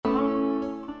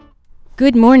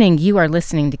Good morning. You are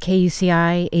listening to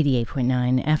KUCI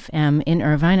 88.9 FM in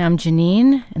Irvine. I'm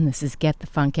Janine, and this is Get the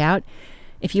Funk Out.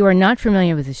 If you are not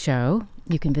familiar with the show,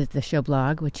 you can visit the show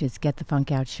blog, which is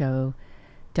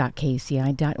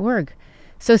getthefunkoutshow.kuci.org.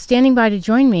 So standing by to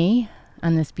join me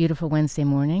on this beautiful Wednesday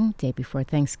morning, day before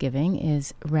Thanksgiving,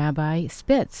 is Rabbi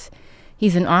Spitz.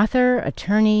 He's an author,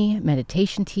 attorney,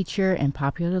 meditation teacher, and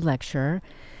popular lecturer.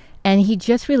 And he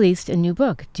just released a new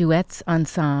book, Duets on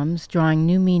Psalms, drawing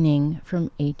new meaning from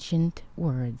ancient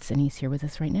words. And he's here with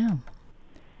us right now.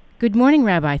 Good morning,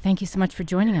 Rabbi. Thank you so much for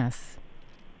joining us.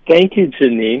 Thank you,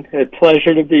 Janine. A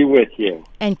pleasure to be with you.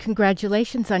 And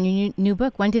congratulations on your new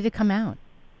book. When did it come out?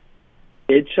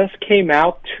 It just came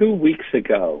out 2 weeks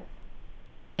ago.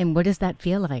 And what does that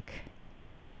feel like?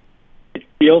 It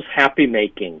feels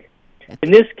happy-making.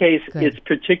 In this case, Good. It's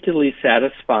particularly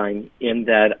satisfying in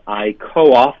that I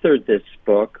co-authored this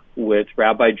book with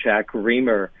Rabbi Jack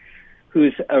Reamer,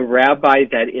 who's a rabbi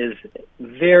that is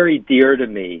very dear to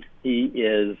me. He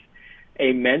is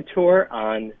a mentor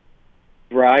on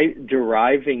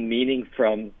deriving meaning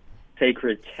from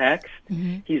sacred text.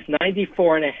 Mm-hmm. He's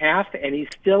 94 and a half, and he's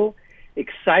still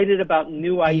excited about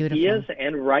new ideas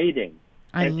and writing.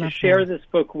 And to share this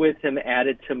book with him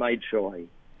added to my joy.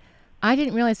 I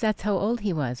didn't realize that's how old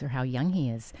he was or how young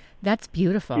he is. That's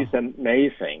beautiful. He's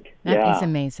amazing. That is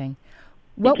amazing.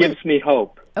 It gives me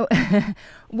hope. Oh,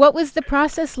 what was the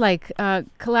process like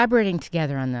collaborating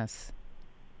together on this?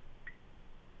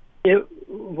 It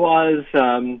was,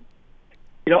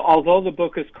 although the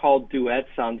book is called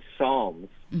Duets on Psalms,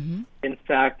 mm-hmm. In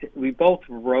fact, we both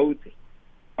wrote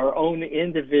our own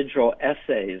individual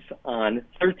essays on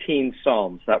 13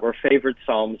 psalms that were favorite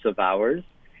psalms of ours.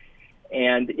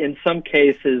 And in some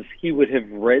cases, he would have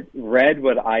read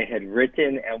what I had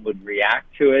written and would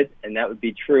react to it, and that would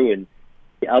be true in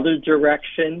the other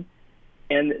direction.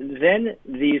 And then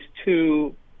these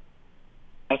two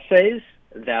essays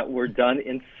that were done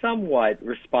in somewhat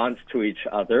response to each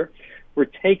other were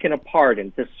taken apart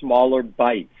into smaller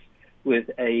bites with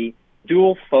a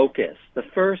dual focus. The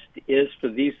first is for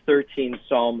these 13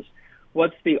 psalms,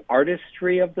 what's the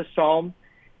artistry of the psalm?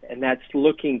 And that's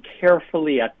looking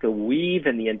carefully at the weave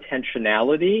and the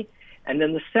intentionality. And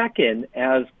then the second,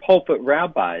 as pulpit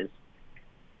rabbis,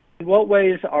 in what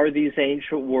ways are these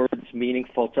ancient words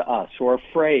meaningful to us, or a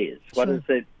phrase? Sure. What does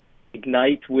it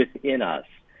ignite within us?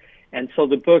 And so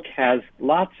the book has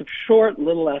lots of short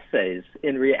little essays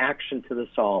in reaction to the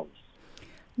Psalms.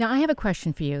 Now, I have a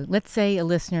question for you. Let's say a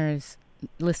listener is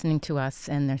listening to us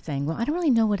and they're saying, well, I don't really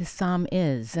know what a psalm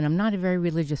is, and I'm not a very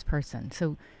religious person.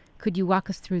 So could you walk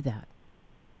us through that?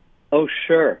 Oh,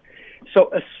 sure.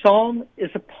 So a psalm is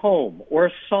a poem or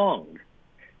a song.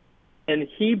 In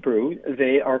Hebrew,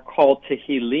 they are called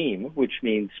Tehillim, which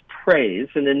means praise.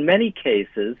 And in many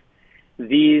cases,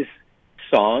 these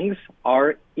songs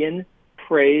are in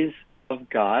praise of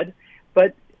God.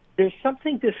 But there's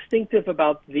something distinctive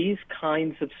about these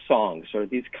kinds of songs or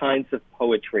these kinds of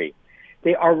poetry.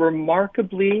 They are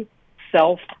remarkably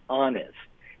self-honest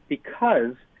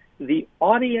because the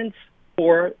audience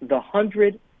for the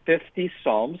 150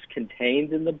 Psalms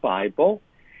contained in the Bible,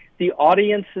 the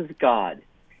audience is God.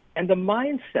 And the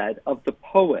mindset of the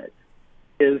poet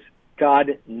is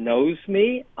God knows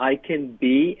me, I can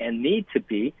be and need to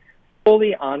be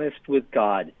fully honest with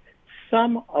God.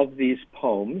 Some of these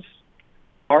poems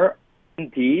are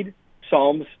indeed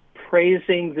psalms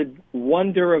praising the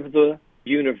wonder of the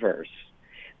universe.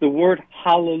 The word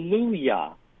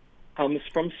hallelujah comes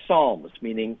from Psalms,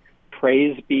 meaning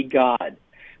praise be God.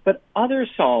 But other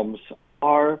psalms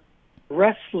are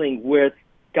wrestling with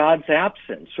God's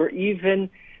absence or even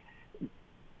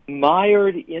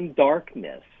mired in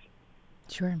darkness.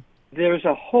 Sure. There's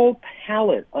a whole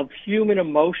palette of human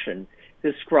emotion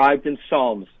described in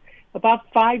Psalms. About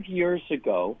 5 years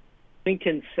ago,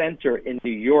 Lincoln Center in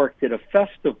New York did a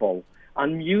festival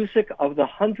on music of the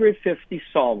 150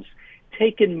 Psalms,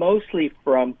 taken mostly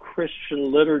from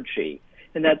Christian liturgy,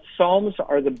 and that Psalms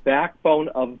are the backbone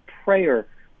of prayer,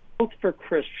 both for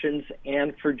Christians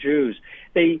and for Jews.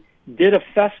 They did a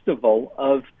festival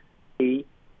of a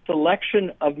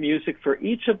selection of music for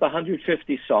each of the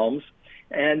 150 Psalms,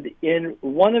 and in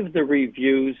one of the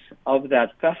reviews of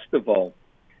that festival,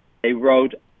 they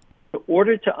wrote, in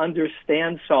order to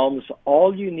understand Psalms,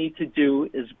 all you need to do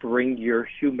is bring your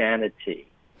humanity.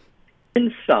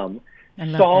 In sum,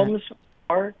 Psalms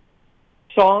are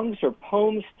songs or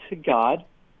poems to God,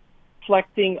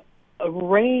 reflecting a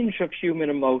range of human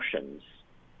emotions,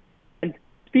 and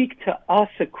speak to us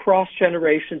across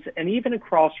generations and even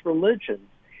across religions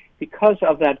because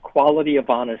of that quality of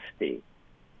honesty.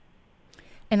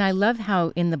 And I love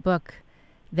how in the book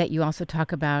that you also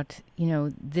talk about,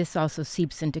 this also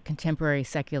seeps into contemporary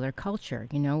secular culture,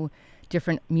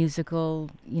 different musical,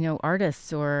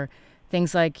 artists, or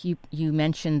things like you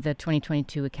mentioned the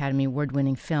 2022 Academy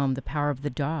Award-winning film, The Power of the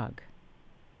Dog.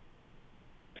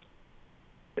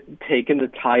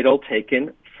 The title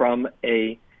taken from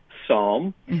a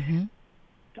psalm. Mm-hmm.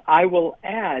 I will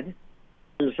add,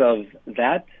 in terms of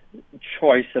that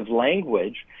choice of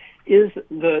language, is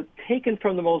taken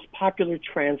from the most popular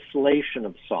translation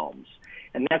of Psalms,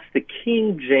 and that's the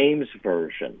King James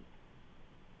Version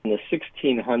in the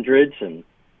 1600s and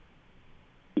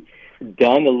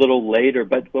done a little later.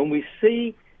 But when we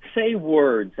say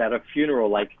words at a funeral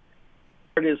like,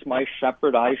 "Lord is my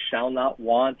shepherd, I shall not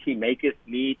want, he maketh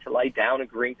me to lie down in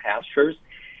green pastures,"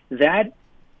 that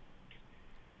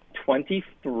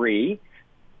 23,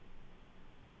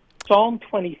 Psalm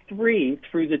 23,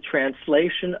 through the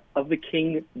translation of the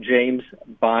King James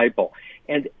Bible.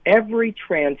 And every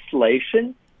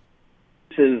translation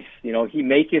says, he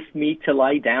maketh me to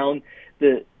lie down,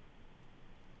 the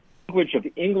language of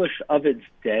English of its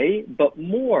day, but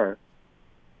more.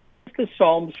 The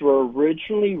Psalms were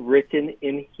originally written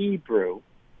in Hebrew.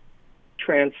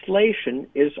 Translation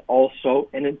is also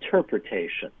an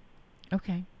interpretation.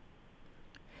 Okay.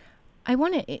 I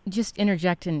want to just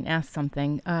interject and ask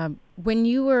something. When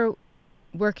you were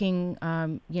working,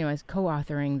 as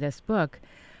co-authoring this book,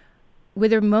 were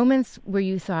there moments where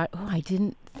you thought, "Oh, I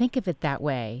didn't think of it that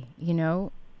way"?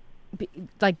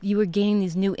 Like you were gaining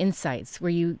these new insights. Were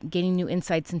you gaining new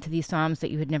insights into these psalms that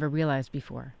you had never realized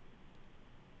before?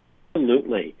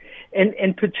 Absolutely,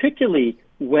 and particularly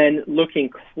when looking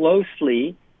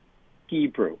closely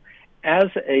Hebrew,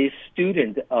 as a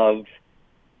student of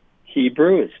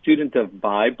Hebrew, a student of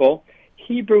Bible,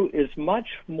 Hebrew is much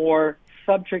more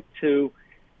subject to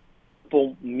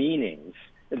full meanings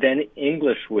than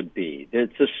English would be.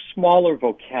 It's a smaller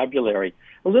vocabulary.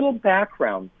 A little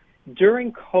background.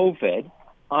 During COVID,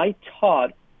 I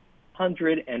taught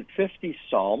 150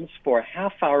 Psalms for a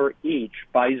half hour each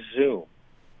by Zoom.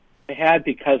 I had,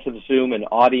 because of Zoom, an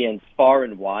audience far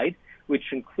and wide,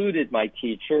 which included my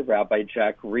teacher, Rabbi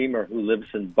Jack Reamer, who lives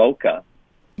in Boca.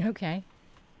 Okay.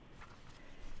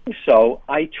 So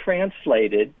I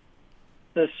translated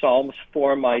the Psalms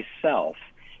for myself.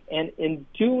 And in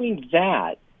doing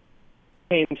that,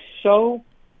 I became so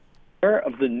aware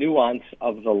of the nuance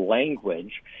of the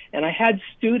language. And I had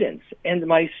students, and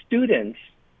my students'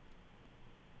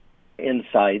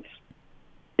 insights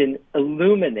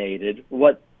illuminated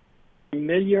what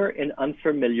familiar and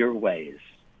unfamiliar ways.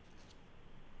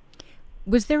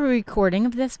 Was there a recording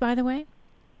of this, by the way?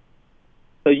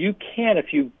 So you can,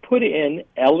 if you put in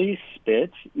Elie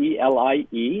Spitz,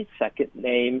 E-L-I-E, second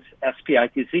name's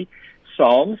S-P-I-T-Z,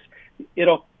 Psalms,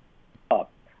 it'll up.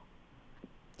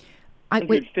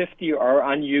 150 are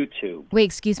on YouTube. Wait,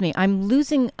 excuse me. I'm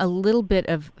losing a little bit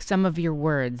of some of your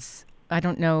words. I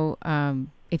don't know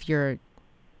if you're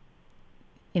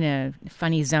in a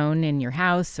funny zone in your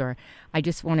house, or I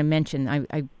just want to mention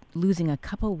I'm losing a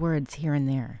couple words here and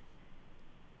there.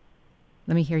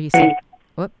 Let me hear you say.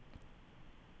 Whoop.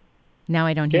 Now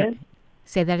I don't hear it.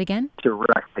 Say that again?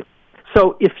 Directly.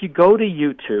 So if you go to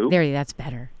YouTube. That's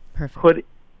better. Perfect. Put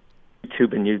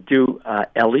YouTube and you do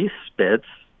Elie Spitz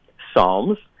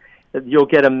Psalms, you'll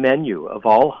get a menu of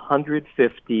all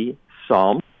 150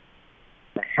 Psalms,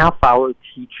 a half-hour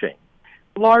teaching,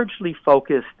 largely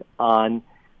focused on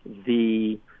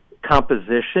the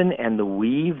composition and the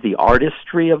weave, the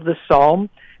artistry of the psalm,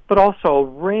 but also a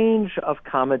range of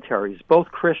commentaries, both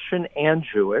Christian and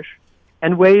Jewish,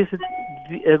 and ways that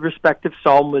the respective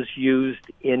psalm was used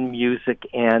in music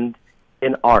and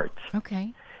in art.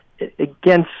 Okay.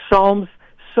 Again, psalms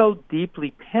so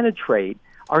deeply penetrate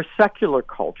our secular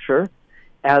culture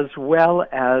as well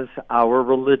as our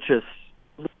religious,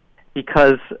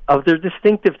 because of their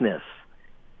distinctiveness,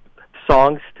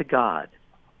 songs to God.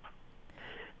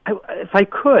 If I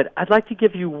could, I'd like to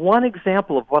give you one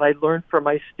example of what I learned from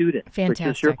my students, Fantastic.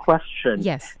 Which is your question,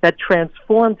 yes, that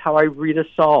transformed how I read a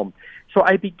psalm. So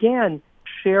I began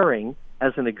sharing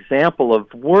as an example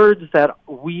of words that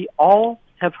we all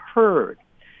have heard,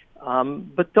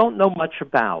 but don't know much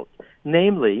about.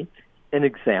 Namely, an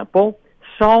example,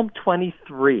 Psalm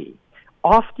 23,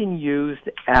 often used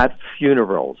at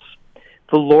funerals.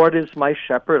 The Lord is my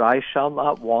shepherd, I shall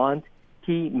not want.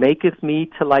 He maketh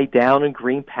me to lie down in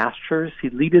green pastures. He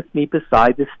leadeth me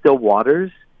beside the still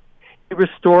waters. He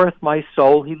restoreth my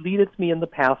soul. He leadeth me in the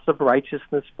paths of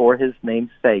righteousness for his name's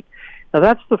sake. Now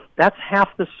that's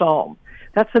half the psalm.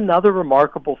 That's another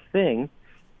remarkable thing,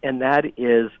 and that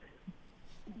is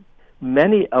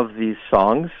many of these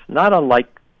songs, not unlike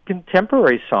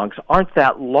contemporary songs, aren't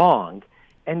that long,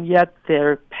 and yet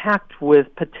they're packed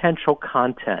with potential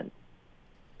content.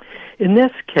 In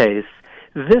this case,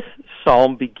 this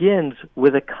psalm begins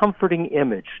with a comforting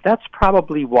image. That's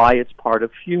probably why it's part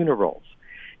of funerals.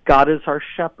 God is our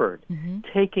shepherd,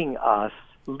 taking us,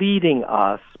 leading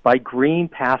us by green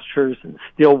pastures and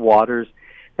still waters.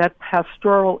 That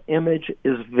pastoral image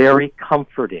is very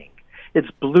comforting. It's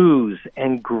blues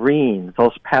and greens,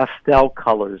 those pastel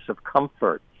colors of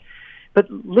comfort. But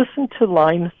listen to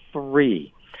line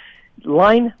 3.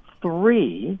 Line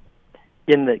 3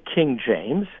 in the King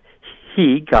James,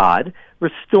 He, God,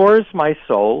 restores my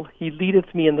soul. He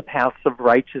leadeth me in the paths of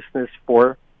righteousness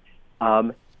for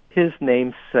His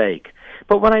name's sake.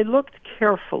 But when I looked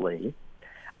carefully,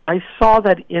 I saw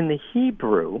that in the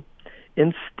Hebrew,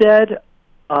 instead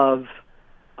of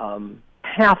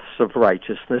paths of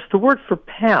righteousness, the word for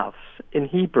paths in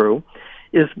Hebrew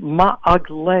is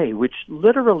ma'agle, which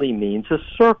literally means a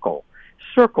circle,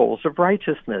 circles of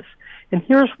righteousness. And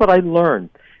here's what I learned.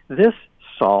 This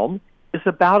psalm is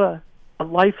about a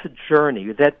life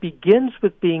journey that begins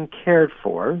with being cared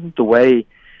for, the way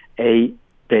a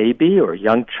baby or a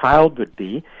young child would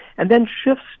be, and then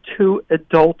shifts to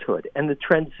adulthood. And the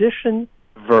transition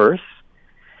verse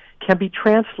can be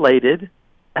translated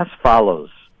as follows.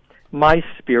 My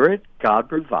spirit God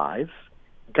revives,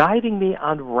 guiding me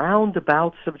on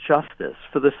roundabouts of justice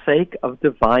for the sake of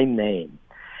divine name.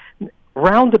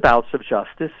 Roundabouts of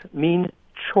justice mean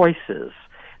choices.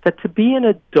 That to be an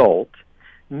adult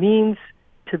means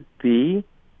to be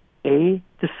a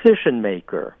decision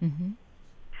maker.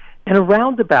 And a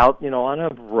roundabout, on a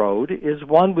road is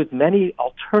one with many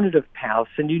alternative paths,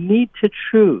 and you need to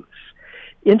choose.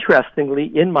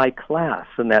 Interestingly, in my class,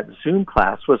 in that Zoom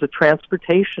class, was a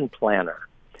transportation planner.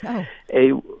 Oh.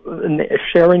 A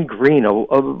Sharon Green,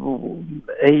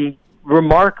 a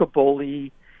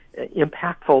remarkably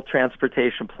impactful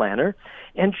transportation planner,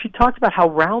 and she talked about how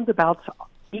roundabouts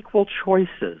equal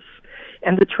choices.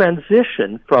 And the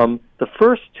transition from the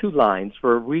first 2 lines,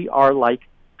 where we are like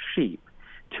sheep,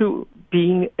 to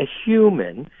being a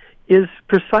human, is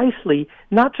precisely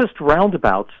not just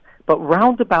roundabouts, but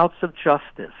roundabouts of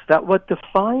justice. That what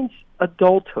defines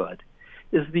adulthood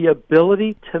is the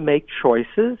ability to make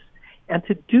choices and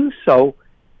to do so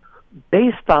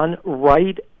based on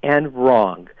right and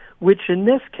wrong, which in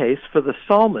this case, for the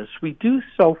psalmist, we do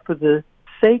so for the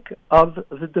sake of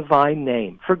the divine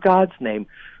name, for God's name.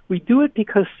 We do it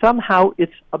because somehow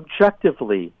it's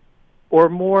objectively or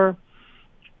more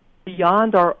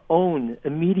beyond our own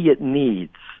immediate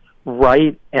needs,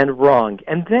 right and wrong.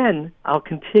 And then I'll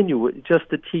continue just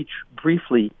to teach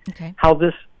briefly how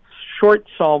this short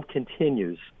psalm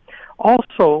continues.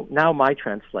 Also, now my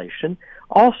translation,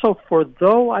 also for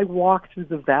though I walk through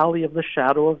the valley of the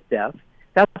shadow of death,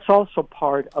 that's also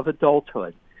part of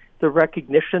adulthood, the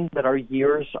recognition that our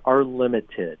years are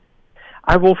limited.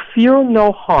 I will fear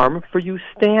no harm, for you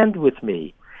stand with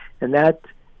me. And that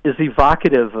is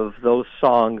evocative of those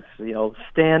songs,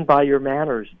 stand by your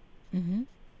manners,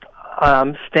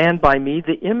 stand by me,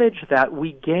 the image that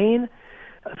we gain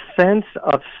a sense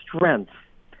of strength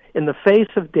in the face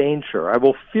of danger. I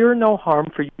will fear no harm,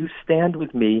 for you stand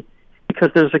with me, because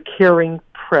there's a caring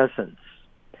presence.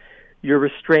 Your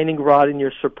restraining rod and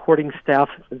your supporting staff,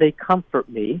 they comfort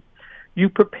me. You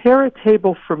prepare a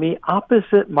table for me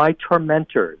opposite my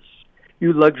tormentors.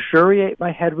 You luxuriate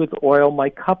my head with oil, my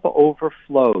cup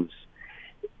overflows.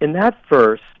 In that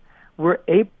verse, we're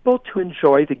able to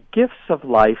enjoy the gifts of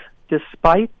life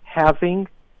despite having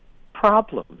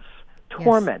problems,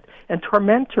 torment. Yes. And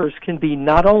tormentors can be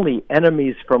not only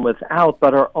enemies from without,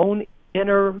 but our own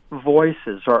inner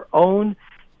voices, our own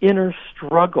inner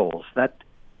struggles that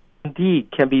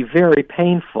indeed can be very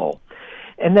painful.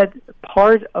 And that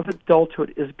part of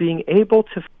adulthood is being able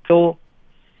to feel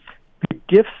the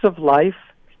gifts of life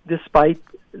despite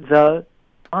the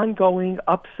ongoing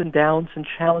ups and downs and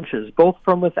challenges, both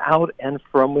from without and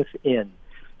from within.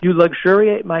 You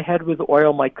luxuriate my head with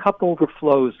oil, my cup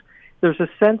overflows. There's a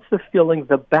sense of feeling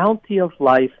the bounty of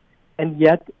life, and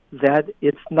yet that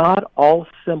it's not all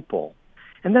simple.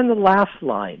 And then the last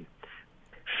line,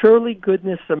 surely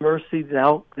goodness and mercy,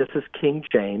 now this is King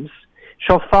James,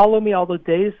 shall follow me all the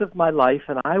days of my life,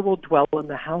 and I will dwell in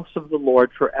the house of the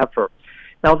Lord forever.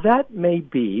 Now that may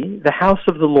be the house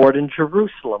of the Lord in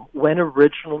Jerusalem when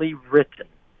originally written.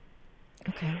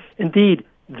 Okay. Indeed,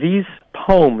 these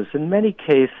poems, in many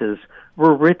cases,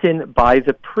 were written by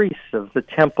the priests of the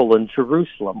temple in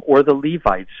Jerusalem, or the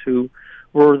Levites, who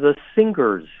were the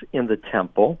singers in the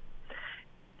temple.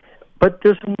 But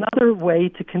there's another way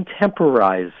to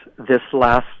contemporize this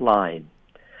last line.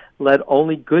 Let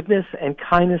only goodness and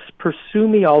kindness pursue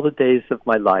me all the days of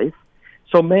my life,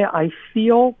 So may I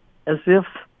feel as if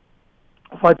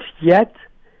what's yet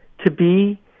to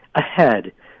be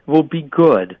ahead will be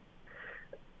good,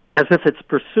 as if it's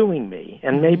pursuing me,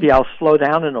 and maybe I'll slow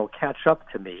down and it'll catch up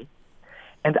to me.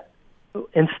 And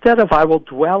instead of I will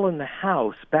dwell in the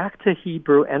house, back to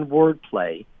Hebrew and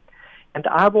wordplay, and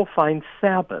I will find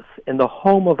Sabbath in the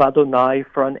home of Adonai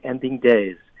for unending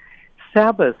days.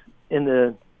 Sabbath in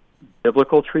the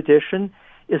biblical tradition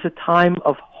is a time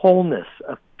of wholeness,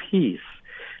 of peace,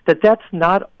 that's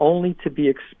not only to be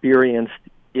experienced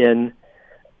in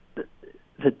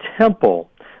the temple,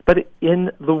 but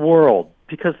in the world,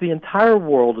 because the entire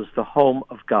world is the home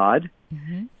of God,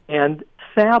 and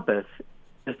Sabbath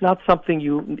is not something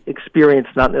you experience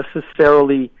not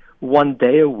necessarily one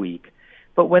day a week,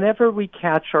 but whenever we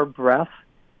catch our breath,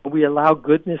 we allow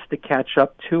goodness to catch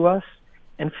up to us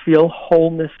and feel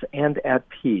wholeness and at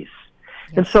peace.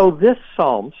 Yes. And so this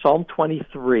psalm, Psalm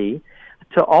 23,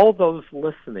 to all those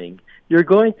listening, you're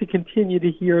going to continue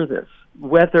to hear this,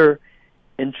 whether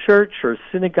in church or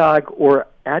synagogue or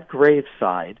at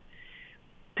graveside,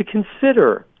 to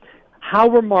consider how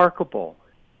remarkable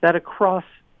that across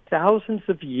thousands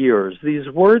of years, these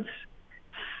words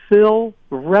still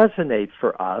resonate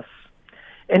for us,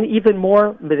 and even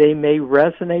more, they may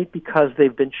resonate because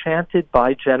they've been chanted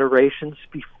by generations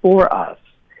before us,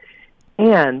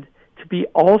 and to be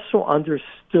also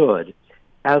understood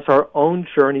as our own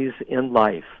journeys in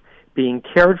life, being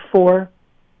cared for,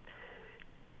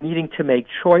 needing to make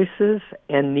choices,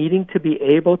 and needing to be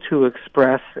able to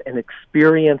express and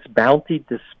experience bounty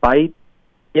despite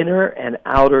inner and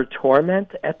outer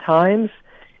torment at times,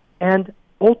 and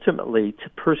ultimately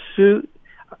to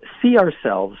see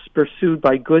ourselves pursued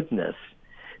by goodness,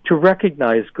 to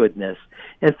recognize goodness,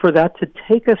 and for that to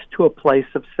take us to a place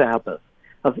of Sabbath,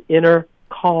 of inner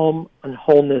calm and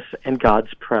wholeness and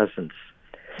God's presence.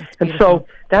 And so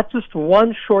that's just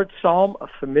one short psalm, a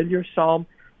familiar psalm,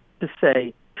 to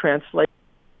say, translate.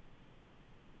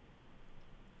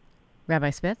 Rabbi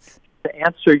Spitz? To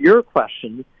answer your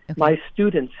question, my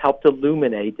students helped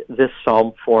illuminate this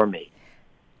psalm for me.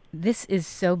 This is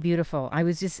so beautiful. I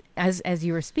was just, as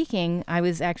you were speaking, I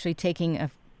was actually taking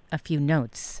a few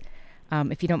notes,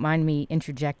 if you don't mind me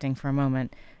interjecting for a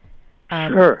moment.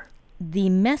 Sure. The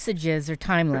messages are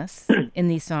timeless in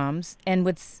these psalms, and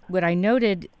what I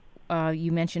noted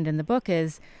you mentioned in the book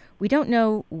is we don't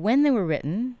know when they were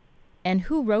written and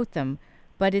who wrote them,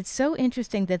 but it's so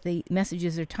interesting that the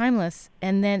messages are timeless,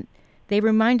 and then they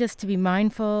remind us to be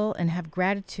mindful and have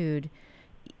gratitude,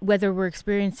 whether we're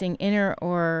experiencing inner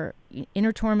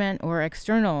torment or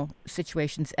external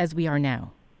situations as we are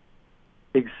now.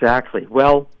 Exactly.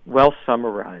 Well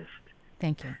summarized.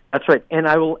 Thank you. That's right. And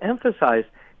I will emphasize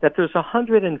that there's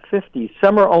 150.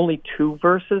 Some are only 2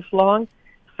 verses long.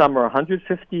 Some are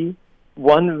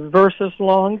 151 verses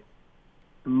long.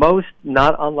 Most,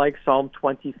 not unlike Psalm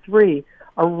 23,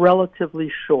 are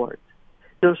relatively short.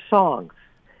 They're songs.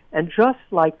 And just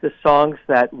like the songs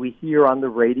that we hear on the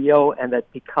radio and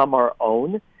that become our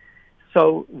own,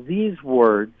 so these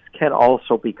words can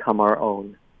also become our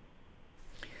own.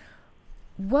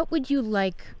 What would you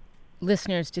like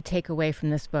listeners to take away from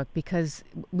this book? Because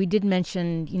we did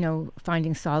mention,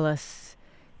 finding solace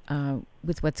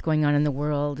with what's going on in the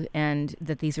world and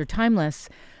that these are timeless.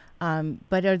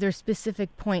 But are there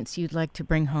specific points you'd like to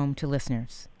bring home to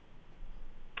listeners?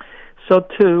 So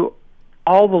to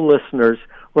all the listeners,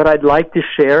 what I'd like to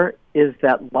share is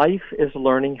that life is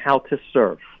learning how to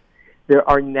surf. There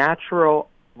are natural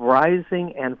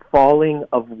rising and falling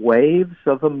of waves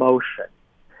of emotion.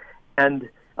 And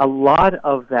a lot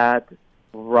of that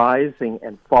rising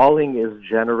and falling is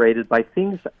generated by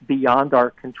things beyond our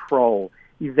control,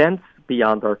 events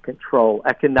beyond our control,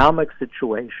 economic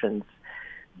situations,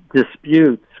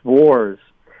 disputes, wars.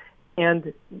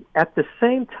 And at the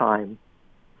same time,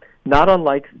 not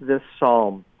unlike this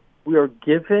psalm, we are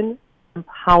given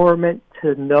empowerment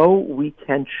to know we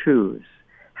can choose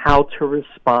how to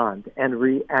respond and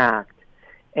react,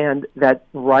 and that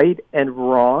right and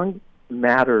wrong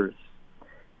matters.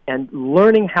 And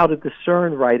learning how to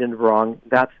discern right and wrong,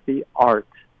 that's the art.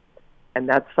 And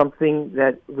that's something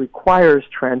that requires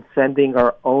transcending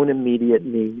our own immediate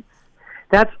needs.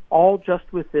 That's all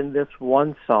just within this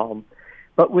one psalm.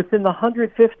 But within the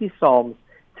 150 psalms,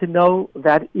 to know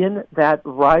that in that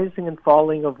rising and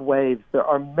falling of waves, there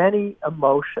are many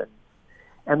emotions,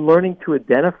 and learning to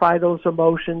identify those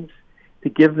emotions, to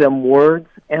give them words,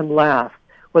 and laugh.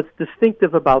 What's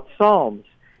distinctive about Psalms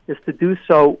is to do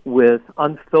so with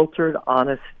unfiltered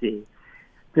honesty.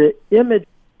 The image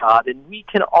of God, and we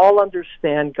can all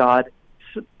understand God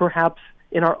perhaps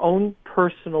in our own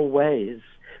personal ways,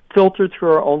 filtered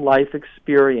through our own life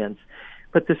experience.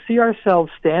 but to see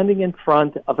ourselves standing in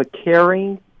front of a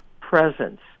caring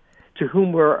presence to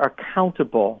whom we're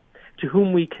accountable, to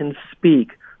whom we can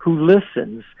speak, who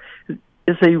listens,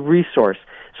 is a resource.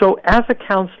 So as a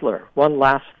counselor, one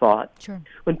last thought. Sure.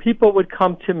 When people would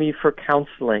come to me for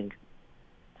counseling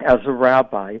as a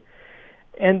rabbi,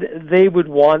 and they would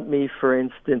want me, for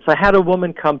instance, I had a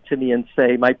woman come to me and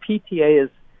say, my PTA has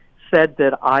said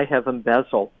that I have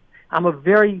embezzled. I'm a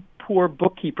very poor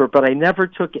bookkeeper, but I never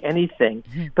took anything.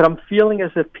 But I'm feeling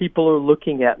as if people are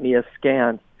looking at me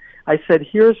askance. I said,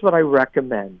 here's what I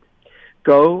recommend.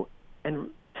 Go and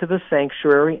to the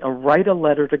sanctuary and write a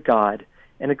letter to God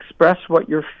and express what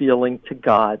you're feeling to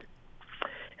God.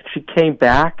 She came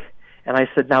back, and I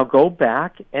said, now go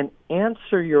back and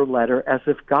answer your letter as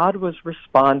if God was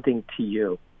responding to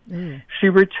you. She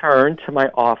returned to my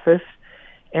office,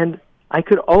 and I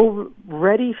could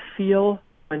already feel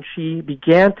when she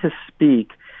began to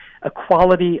speak a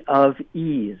quality of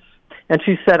ease. And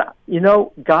she said,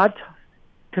 God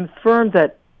confirmed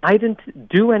that I didn't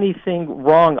do anything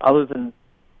wrong other than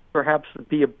perhaps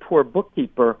be a poor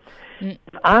bookkeeper. If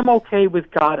I'm okay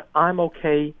with God, I'm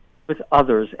okay with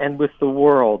others and with the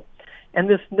world. And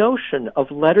this notion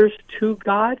of letters to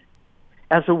God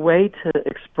as a way to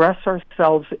express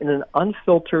ourselves in an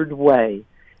unfiltered way,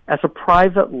 as a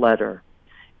private letter,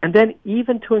 and then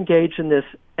even to engage in this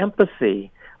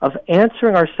empathy of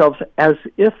answering ourselves as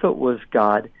if it was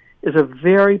God, is a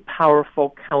very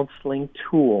powerful counseling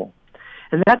tool.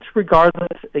 And that's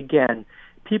regardless, again,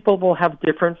 people will have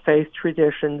different faith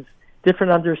traditions,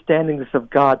 different understandings of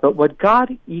God, but what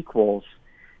God equals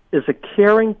is a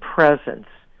caring presence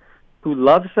who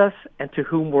loves us and to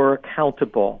whom we're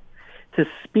accountable. To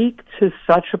speak to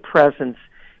such a presence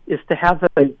is to have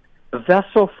a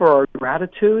vessel for our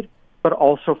gratitude, but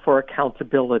also for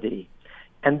accountability.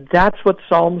 And that's what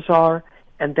Psalms are,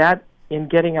 and that, in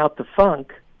Getting Out the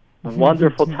Funk, the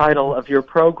wonderful title of your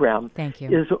program, Thank you.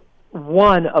 is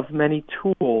one of many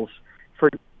tools for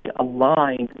being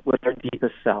aligned with our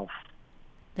deepest self.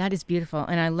 That is beautiful,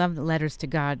 and I love the letters to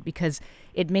God because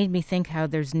it made me think how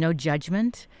there's no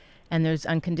judgment and there's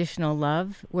unconditional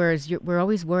love, whereas we're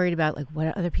always worried about like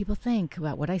what other people think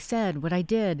about what I said, what I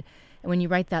did. And when you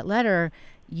write that letter,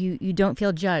 you don't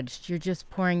feel judged. You're just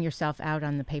pouring yourself out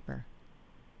on the paper.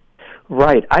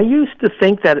 Right. I used to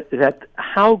think that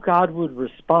how God would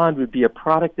respond would be a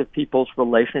product of people's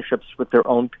relationships with their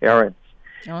own parents,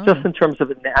 just in terms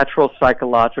of a natural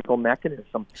psychological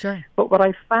mechanism. Sure. But what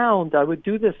I found, I would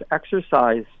do this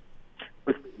exercise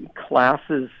with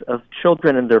classes of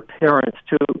children and their parents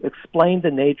to explain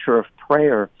the nature of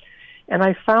prayer. And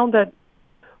I found that,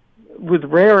 with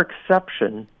rare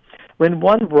exception, when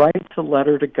one writes a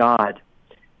letter to God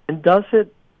and does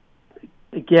it,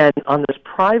 again, on this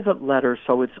private letter,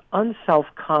 so it's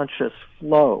unself-conscious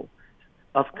flow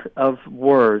of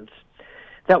words,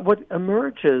 that what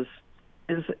emerges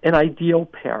is an ideal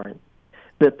parent,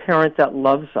 the parent that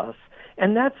loves us.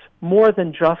 And that's more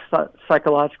than just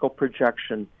psychological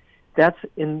projection. That's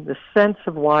in the sense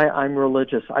of why I'm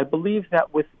religious. I believe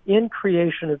that within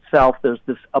creation itself, there's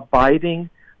this abiding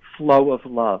flow of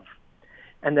love,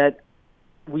 and that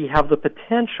we have the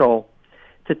potential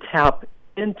to tap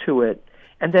into it,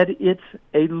 and that it's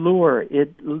a lure.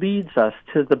 It leads us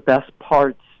to the best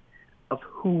parts of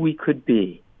who we could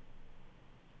be.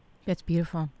 That's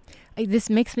beautiful. This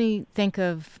makes me think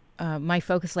of my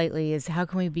focus lately is how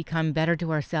can we become better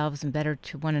to ourselves and better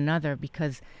to one another,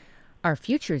 because our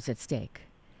future is at stake.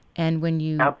 And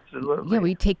when Absolutely.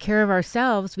 we take care of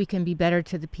ourselves, we can be better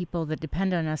to the people that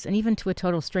depend on us and even to a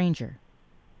total stranger.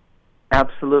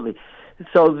 Absolutely.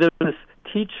 So there's this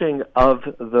teaching of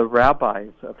the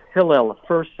rabbis of Hillel,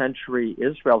 first century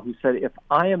Israel, who said, if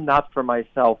I am not for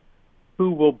myself,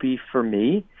 who will be for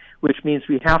me? Which means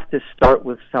we have to start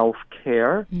with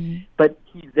self-care. Mm-hmm. But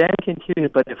he then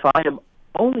continued, but if I am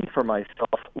only for myself,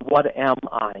 what am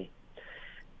I?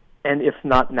 And if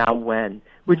not now, when?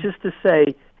 Which is to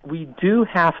say, we do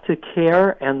have to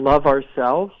care and love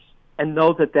ourselves and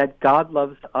know that God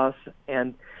loves us.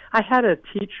 And I had a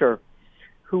teacher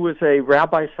who was a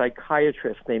rabbi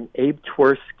psychiatrist named Abe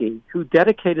Twersky, who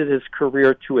dedicated his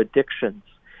career to addictions.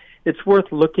 It's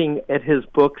worth looking at his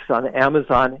books on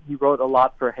Amazon. He wrote a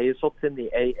lot for Hazelton, the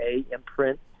AA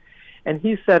imprint. And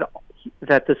he said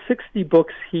that the 60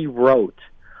 books he wrote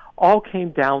all came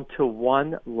down to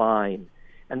one line.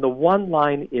 And the one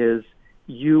line is,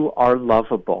 you are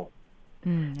lovable.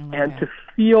 And to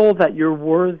feel that you're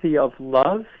worthy of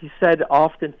love, he said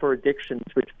often for addictions,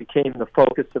 which became the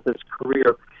focus of his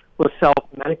career, was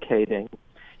self-medicating.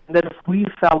 And that if we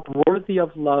felt worthy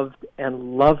of love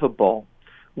and lovable,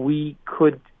 we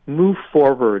could move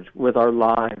forward with our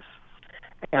lives.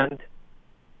 And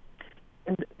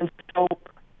so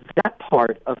that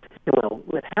part of Hillel,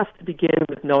 it has to begin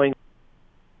with knowing.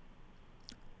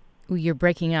 Ooh, you're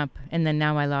breaking up, and then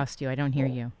now I lost you. I don't hear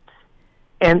you.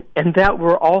 And that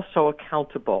we're also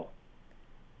accountable.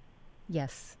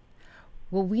 Yes.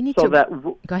 Well, we need so to... That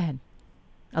Go ahead.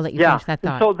 I'll let you finish that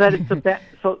thought. So that it's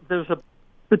so there's a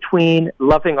between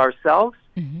loving ourselves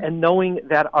and knowing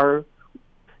that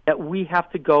we have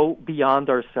to go beyond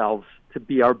ourselves to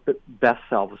be our best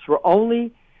selves. We're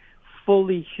only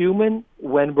fully human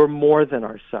when we're more than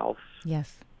ourselves.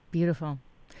 Yes. Beautiful.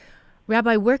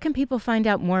 Rabbi, where can people find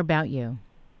out more about you?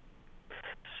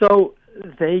 So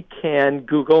they can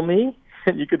Google me,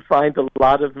 and you can find a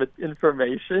lot of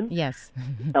information. Yes.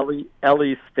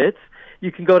 Elie Spitz.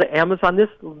 You can go to Amazon. This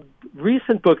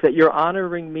recent book that you're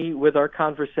honoring me with our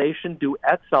conversation,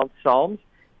 Duets on Psalms,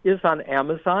 is on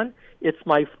Amazon. It's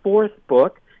my fourth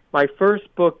book. My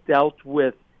first book dealt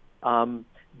with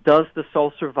Does the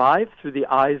Soul Survive through the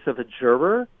eyes of a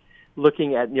juror,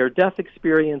 looking at near-death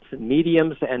experience and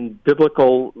mediums and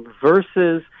biblical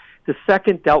verses. The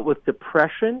second dealt with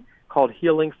depression, called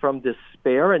Healing from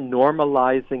Despair and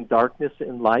Normalizing Darkness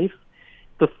in Life.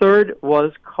 The third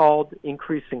was called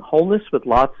Increasing Wholeness, with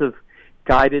lots of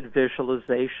guided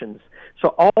visualizations. So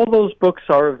all those books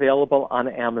are available on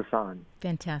Amazon.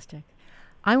 Fantastic.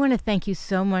 I want to thank you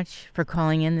so much for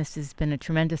calling in. This has been a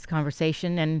tremendous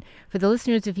conversation. And for the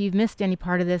listeners, if you've missed any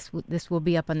part of this, this will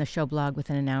be up on the show blog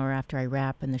within an hour after I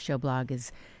wrap. And the show blog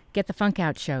is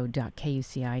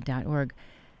getthefunkoutshow.kuci.org.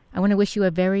 I want to wish you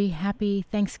a very happy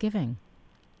Thanksgiving.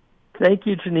 Thank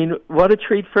you, Janine. What a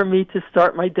treat for me to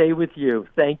start my day with you.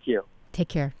 Thank you. Take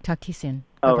care. Talk to you soon.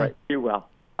 All Bye-bye. right. Be well.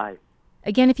 Bye.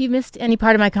 Again, if you missed any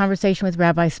part of my conversation with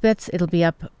Rabbi Spitz, it'll be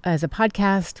up as a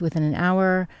podcast within an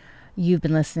hour. You've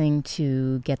been listening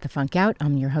to Get the Funk Out.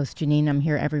 I'm your host, Janine. I'm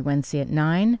here every Wednesday at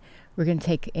 9. We're going to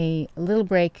take a little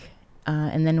break,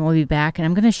 and then we'll be back. And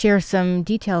I'm going to share some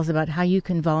details about how you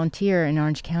can volunteer in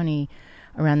Orange County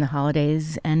around the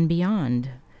holidays and beyond.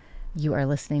 You are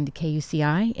listening to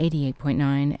KUCI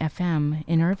 88.9 FM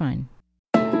in Irvine.